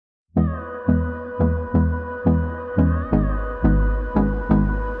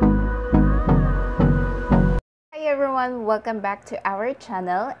everyone, welcome back to our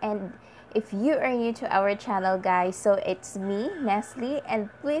channel. And if you are new to our channel, guys, so it's me, Nestle, and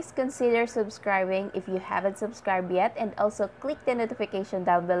please consider subscribing if you haven't subscribed yet, and also click the notification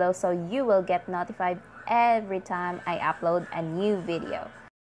down below so you will get notified every time I upload a new video.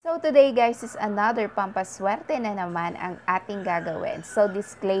 So today, guys, is another pampaswerte na naman ang ating gagawin. So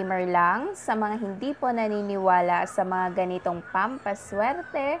disclaimer lang sa mga hindi po naniniwala sa mga ganitong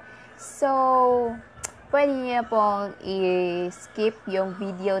pampaswerte. So pwede niyo pong i-skip yung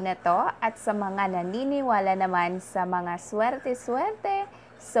video na to, at sa mga naniniwala naman sa mga swerte-swerte,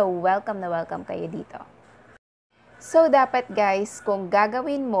 so welcome na welcome kayo dito. So dapat, guys, kung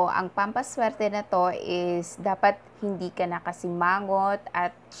gagawin mo ang pampaswerte na to is dapat hindi ka nakasimangot,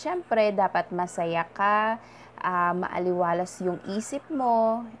 at syempre dapat masaya ka, maaliwalas yung isip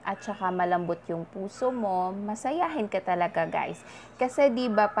mo, at saka malambot yung puso mo. Masayahin ka talaga, guys. Kasi di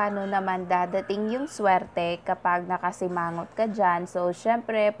ba paano naman dadating yung swerte kapag nakasimangot ka dyan? So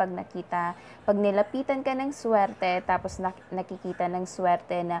syempre pag nilapitan ka ng swerte, tapos nakikita ng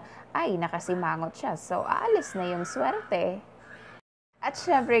swerte na ay nakasimangot siya, so aalis na yung swerte. At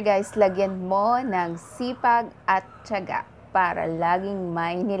syempre, guys, lagyan mo ng sipag at tiyaga para laging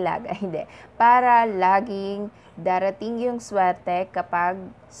may nilaga. Hindi, para laging darating yung swerte kapag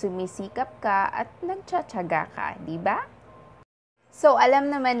sumisikap ka at nagtsatsaga ka, di ba? So, alam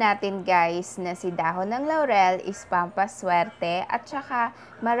naman natin, guys, na si dahon ng laurel is pampaswerte, at saka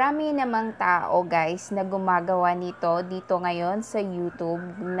marami namang tao, guys, na gumagawa nito dito ngayon sa YouTube,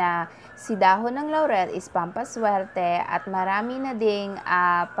 na si dahon ng laurel is pampaswerte, at marami na ding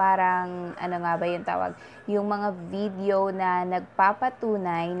parang, ano nga ba yung tawag, yung mga video na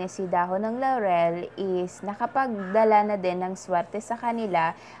nagpapatunay na si dahon ng laurel is nakapagdala na din ng swerte sa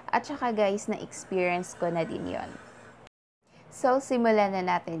kanila, at saka, guys, na-experience ko na din yon. So, simulan na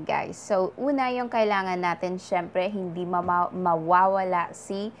natin, guys. So, una yung kailangan natin, syempre, hindi mawawala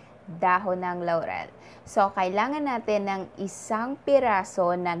si dahon ng laurel. So, kailangan natin ng isang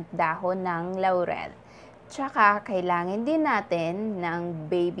piraso ng dahon ng laurel. Tsaka, kailangan din natin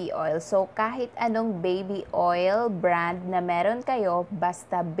ng baby oil. So, kahit anong baby oil brand na meron kayo,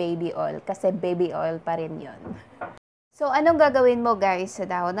 basta baby oil. Kasi baby oil pa rin yun. So, anong gagawin mo, guys, sa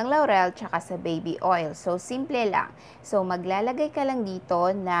dahon ng laurel tsaka sa baby oil? So, simple lang. So, maglalagay ka lang dito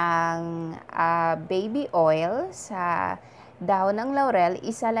ng baby oil sa dahon ng laurel.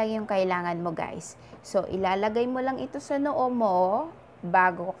 Isa lang yung kailangan mo, guys. So, ilalagay mo lang ito sa noo mo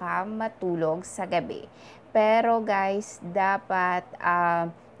bago ka matulog sa gabi. Pero, guys, dapat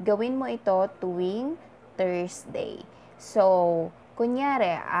gawin mo ito tuwing Thursday. So,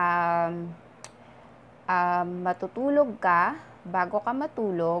 kunyari, matutulog ka, bago ka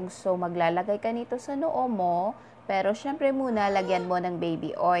matulog, so maglalagay ka nito sa noo mo, pero syempre muna lagyan mo ng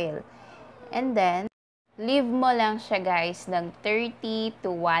baby oil. And then, leave mo lang siya, guys, ng 30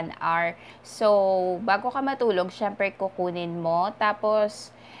 to 1 hour. So, bago ka matulog, syempre kukunin mo,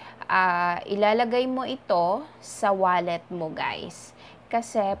 tapos ilalagay mo ito sa wallet mo, guys.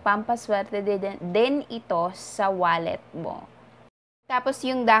 Kasi pampaswerte din ito sa wallet mo. Tapos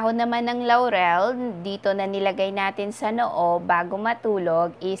yung dahon naman ng laurel, dito na nilagay natin sa noo bago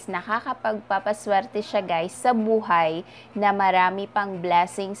matulog, is nakakapagpapaswerte siya, guys, sa buhay na marami pang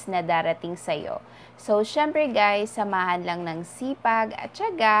blessings na darating sa'yo. So, syempre, guys, samahan lang ng sipag at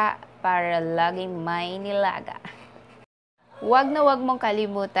tiyaga para laging may nilaga. Huwag na huwag mong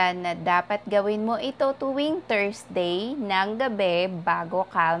kalimutan na dapat gawin mo ito tuwing Thursday ng gabi bago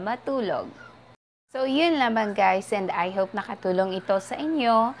ka matulog. So, yun lamang, guys, and I hope nakatulong ito sa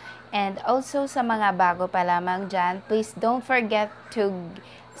inyo. And also sa mga bago pa lamang dyan, please don't forget to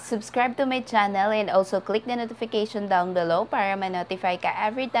subscribe to my channel and also click the notification down below para ma-notify ka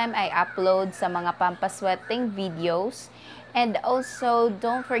every time I upload sa mga pampaswerteng videos. And also,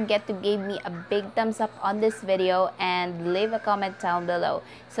 don't forget to give me a big thumbs up on this video and leave a comment down below.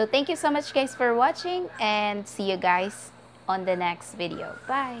 So, thank you so much, guys, for watching, and see you guys on the next video.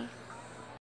 Bye!